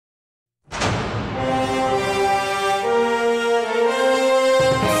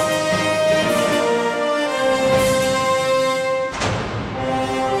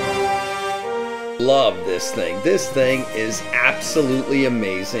this thing. This thing is absolutely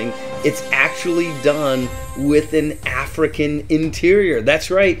amazing. It's actually done with an African interior. That's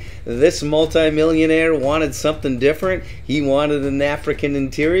right. This multimillionaire wanted something different. He wanted an African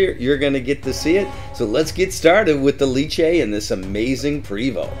interior. You're going to get to see it. So let's get started with the Liche and this amazing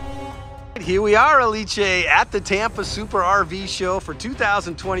Prevost. Here we are, Alice, at the Tampa Super RV Show for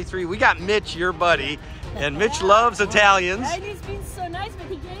 2023. We got Mitch, your buddy, and Mitch loves Italians. And he's been so nice, but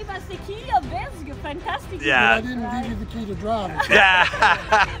he gave us the key of this. Fantastic. Yeah. But I didn't give you the key to drive.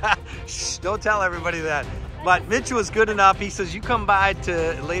 Yeah. Shh, don't tell everybody that. But Mitch was good enough. He says, you come by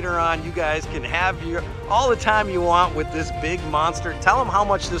to later on, you guys can have all the time you want with this big monster. Tell them how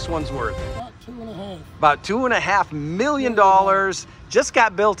much this one's worth. About $2.5 million. Just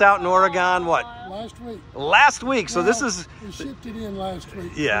got built out in Oregon, what? Last week. Last week. So this is... We shipped it in last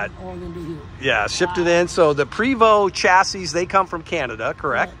week. Yeah. From Oregon to here. Yeah, shipped it in. So the Prevost chassis, they come from Canada,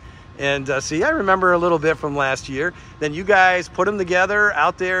 correct? Right. And see, I remember a little bit from last year. Then you guys put them together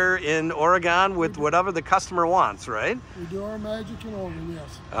out there in Oregon with whatever the customer wants, right? We do our magic in Oregon,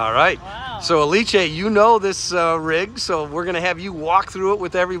 yes. All right. Wow. So Alice, you know this rig, so we're going to have you walk through it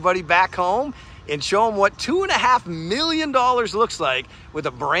with everybody back home and show them what $2.5 million looks like with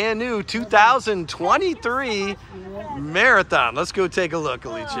a brand new 2023 Marathon. Let's go take a look,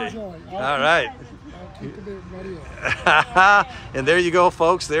 Alice. All right. And there you go,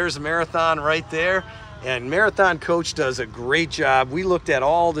 folks. There's Marathon right there. And Marathon Coach does a great job. We looked at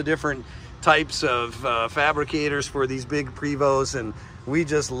all the different types of fabricators for these big Prevosts, and we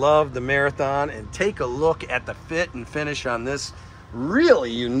just love the Marathon. And take a look at the fit and finish on this.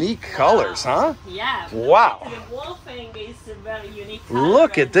 Really unique colors, huh? Yeah. Wow. The wolfing is a very unique color.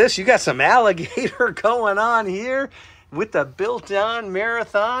 Look at this. You got some alligator going on here with the built-on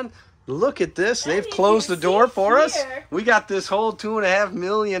Marathon. Look at this. They've closed the door for us. We got this whole $2.5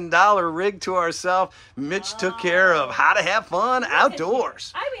 million rig to ourselves. Mitch took care of how to have fun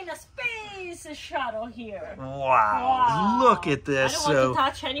outdoors. I'm in a space shuttle here. Wow. Look at this. I don't want to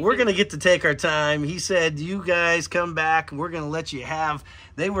touch anything. We're going to get to take our time. He said, you guys come back. We're going to let you have.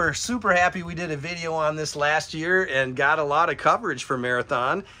 They were super happy. We did a video on this last year and got a lot of coverage for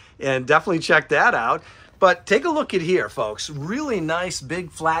Marathon. And definitely check that out. But take a look at here, folks. Really nice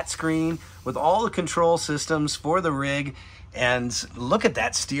big flat screen with all the control systems for the rig. And look at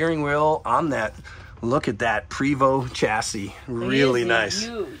that steering wheel on that. Look at that Prevost chassis. Really nice.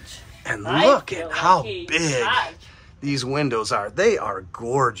 Huge. And look at how big these windows are. They are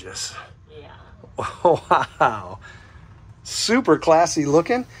gorgeous. Yeah. Oh, wow. Super classy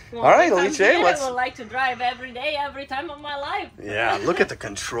looking. Well, all right, Alice, I would like to drive every day, every time of my life. Yeah, look at the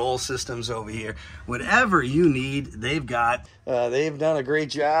control systems over here. Whatever you need, they've got. They've done a great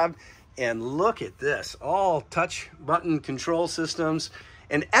job. And look at this, all touch button control systems.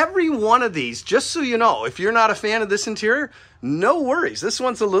 And every one of these, just so you know, if you're not a fan of this interior, no worries. This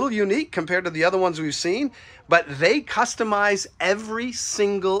one's a little unique compared to the other ones we've seen, but they customize every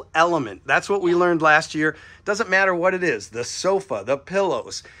single element. That's what we learned last year. Doesn't matter what it is, the sofa, the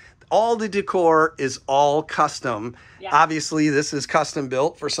pillows, all the decor is all custom. Yeah. Obviously, this is custom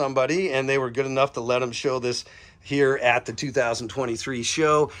built for somebody, and they were good enough to let them show this here at the 2023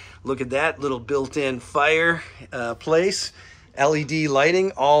 show. Look at that little built-in fireplace. LED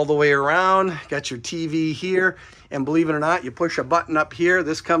lighting all the way around. Got your TV here. And believe it or not, you push a button up here.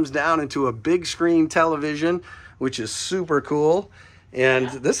 This comes down into a big screen television, which is super cool. And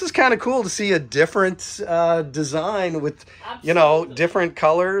this is kind of cool to see a different design with, you know, different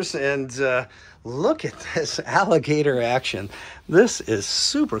colors. And look at this alligator action. This is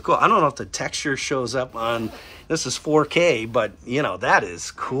super cool. I don't know if the texture shows up on, this is 4K, but, you know, that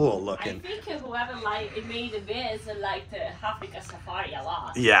is cool looking. I think whoever made this liked Africa Safari a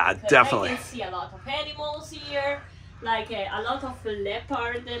lot. Yeah, definitely. I can see a lot of animals here, like a lot of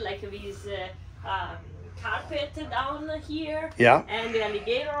leopard, like this carpet down here. Yeah. And the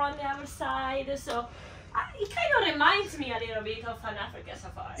alligator on the other side. So it kind of reminds me a little bit of an Africa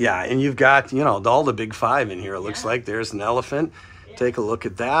Safari. Yeah, and you've got, you know, all the big five in here. It looks like there's an elephant. Take a look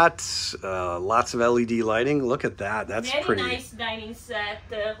at that. Lots of LED lighting. Look at that. That's pretty. Very nice dining set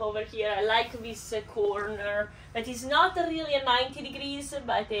over here. I like this corner. That is not really a 90 degrees,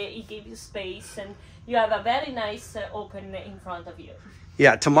 but it gives you space, and you have a very nice open in front of you.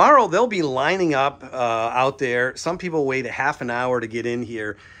 Yeah, tomorrow they'll be lining up out there. Some people wait a half an hour to get in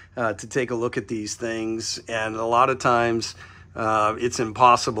here to take a look at these things, and a lot of times it's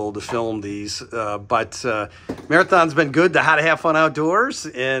impossible to film these, but Marathon's been good to how to have fun outdoors,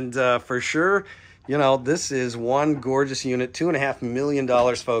 and for sure, you know, this is one gorgeous unit, $2.5 million,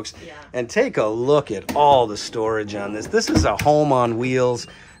 folks. Yeah. And take a look at all the storage on this. This is a home on wheels.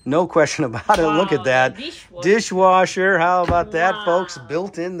 No question about it. Wow, Look at that. Dishwasher. How about that, folks?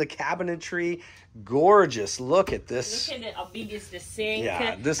 Built in the cabinetry. Gorgeous. Look at this. Look at how big is the sink.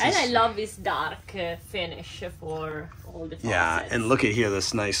 Yeah, I love this dark finish for all the faucets. Yeah, and look at here,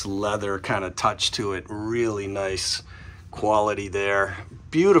 this nice leather kind of touch to it. Really nice quality there.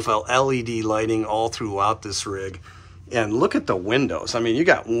 Beautiful LED lighting all throughout this rig. And look at the windows. I mean, you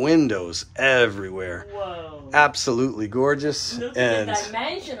got windows everywhere. Whoa. Absolutely gorgeous. Look at the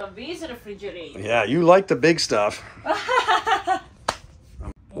dimension of this refrigerator. Yeah, you like the big stuff.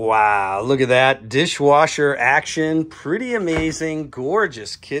 Wow, look at that. Dishwasher action. Pretty amazing.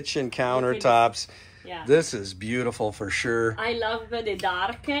 Gorgeous kitchen countertops. Yeah. This is beautiful for sure. I love the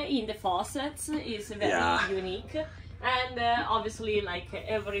dark in the faucets. It's very unique. And obviously, like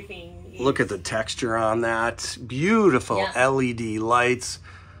everything. Look at the texture on that. Beautiful LED lights.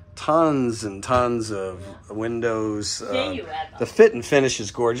 Tons and tons of windows. The fit and finish is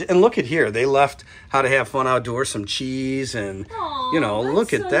gorgeous. And look at here. They left How to Have Fun Outdoors, some cheese. And, you know,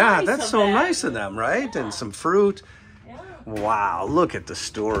 look at that. That's so nice of them, right? And some fruit. Wow, look at the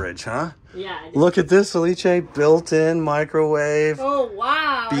storage, huh? Yeah. Look at this, Alice, built-in microwave. Oh,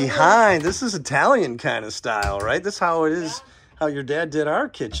 wow. Behind, this is Italian kind of style, right? That's how it is, how your dad did our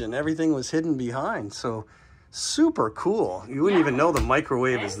kitchen. Everything was hidden behind, so super cool. You wouldn't even know the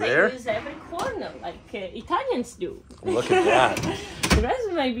microwave is there. They use every corner, like Italians do. Look at that. The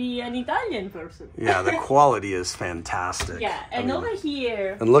rest might be an Italian person. Yeah, the quality is fantastic. Yeah, and over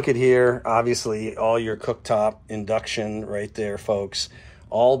here. And look at here, obviously, all your cooktop induction right there, folks.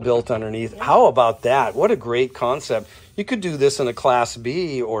 All built underneath. Yeah. How about that? What a great concept. You could do this in a Class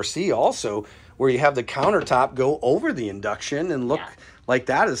B or C also, where you have the countertop go over the induction and look like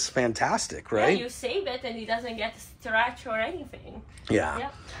that is fantastic, right? Yeah, you save it and it doesn't get stretched or anything.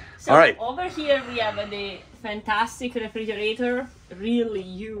 Yeah. So all right. Over here we have the fantastic refrigerator, really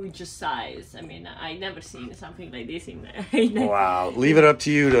huge size. I mean, I never seen something like this in there. Wow. Leave it up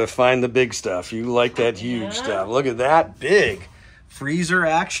to you to find the big stuff. You like that huge stuff. Look at that big freezer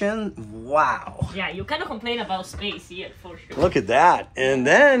action. Wow. Yeah, you cannot complain about space here for sure. Look at that. And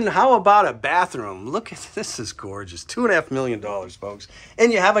then how about a bathroom? Look at this, is gorgeous. $2.5 million, folks.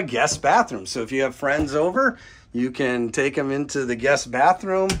 And you have a guest bathroom. So if you have friends over, you can take them into the guest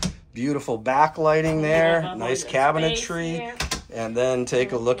bathroom. Beautiful backlighting there. Nice cabinetry. And then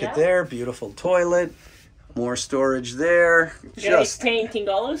take a look at there. Beautiful toilet. More storage there. Just painting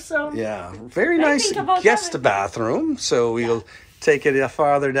also. Yeah. Very nice guest bathroom. So we'll take it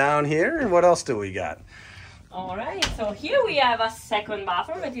farther down here. And what else do we got? All right. So here we have a second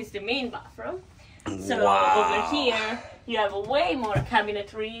bathroom. It is the main bathroom. So over here you have way more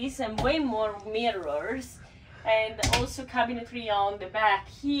cabinetries and way more mirrors. And also cabinetry on the back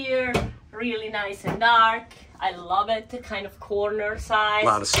here. Really nice and dark. I love it. Kind of corner size. A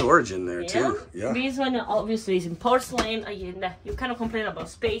lot of storage in there too. Yeah. This one obviously is in porcelain. You cannot complain about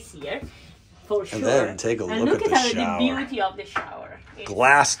space here. For sure. And then take a look at the shower. The beauty of the shower.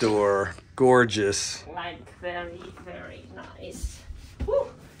 Glass door, gorgeous. Like very, very nice. Whew.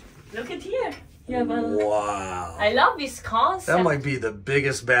 Look at here. You have a, wow. I love this concept. That might be the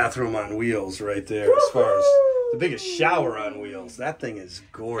biggest bathroom on wheels right there, as far as the biggest shower on wheels. That thing is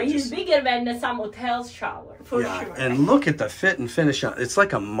gorgeous. It's bigger than some hotel's shower, for sure. And look at the fit and finish on it. It's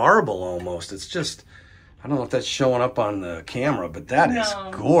like a marble almost. It's just, I don't know if that's showing up on the camera, but that is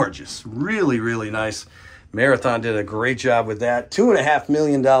gorgeous. Really, really nice. Marathon did a great job with that. $2.5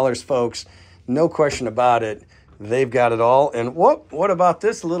 million, folks. No question about it. They've got it all. And what about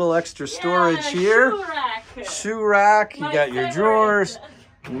this little extra storage here? Shoe rack. Shoe rack. You got your drawers.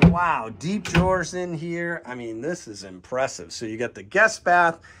 Wow, deep drawers in here. I mean, this is impressive. So you got the guest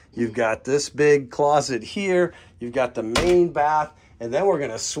bath. You've got this big closet here. You've got the main bath. And then we're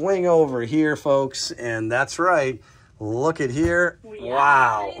going to swing over here, folks. And that's right. Look at here.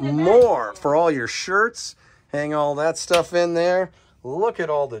 Wow. More for all your shirts. Hang all that stuff in there. Look at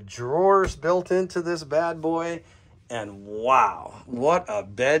all the drawers built into this bad boy. And wow, what a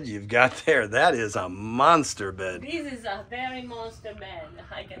bed you've got there. That is a monster bed. This is a very monster bed,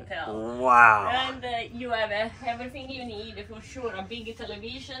 I can tell. Wow. And you have everything you need for sure. A big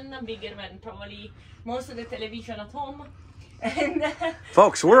television, bigger than probably most of the television at home. And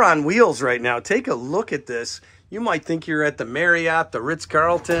folks, we're on wheels right now. Take a look at this. You might think you're at the Marriott, the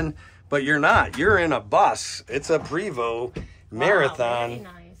Ritz-Carlton, but you're not. You're in a bus. It's a Prevost Marathon. Very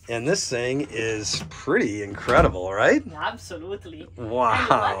nice. And this thing is pretty incredible, right? Absolutely. Wow. And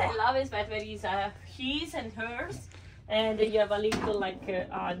what I love is that there is a his and hers and you have a little like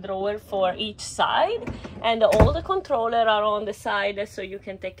drawer for each side, and all the controller are on the side, so you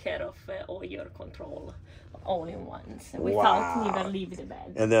can take care of all your control all in once without even leaving the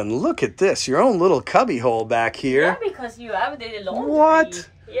bed. And then look at this, your own little cubby hole back here. Yeah, because you have the laundry. What?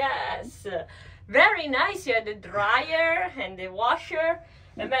 Yes, very nice. You have the dryer and the washer,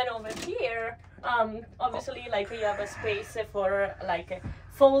 and then over here, obviously, like you have a space for like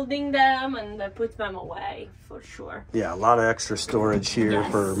folding them and put them away for sure. Yeah, a lot of extra storage here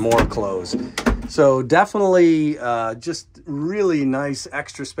for more clothes. So definitely just really nice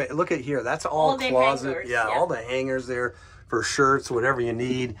extra space. Look at here, that's all closet. Hangers, yeah, all the hangers there for shirts, whatever you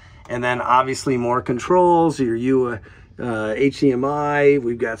need. And then obviously more controls, your HDMI.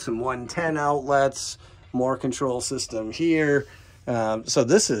 We've got some 110 outlets, more control system here. So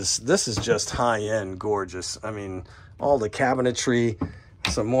this is just high-end gorgeous. I mean, all the cabinetry,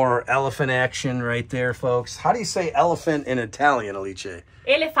 some more elephant action right there, folks. How do you say elephant in Italian, Alice?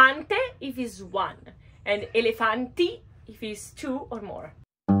 Elefante if it's one, and elefanti if it's two or more.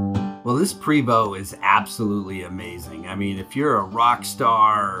 Well, this Prevost is absolutely amazing. I mean, if you're a rock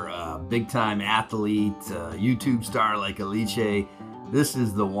star, a big-time athlete, a YouTube star like Alice, this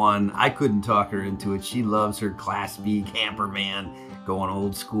is the one. I couldn't talk her into it. She loves her Class B camper van, going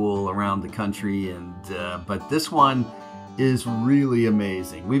old school around the country. And but this one is really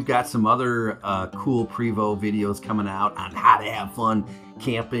amazing. We've got some other cool Prevost videos coming out on how to have fun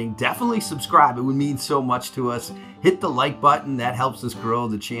camping. Definitely subscribe. It would mean so much to us. Hit the like button. That helps us grow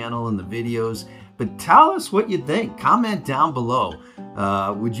the channel and the videos. But tell us what you think. Comment down below.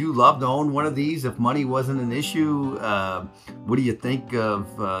 Would you love to own one of these if money wasn't an issue? What do you think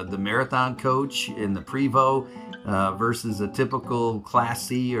of the marathon coach in the Prevost versus a typical Class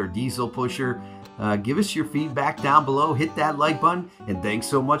C or diesel pusher? Give us your feedback down below. Hit that like button. And thanks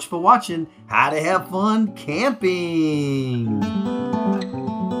so much for watching How to Have Fun Camping.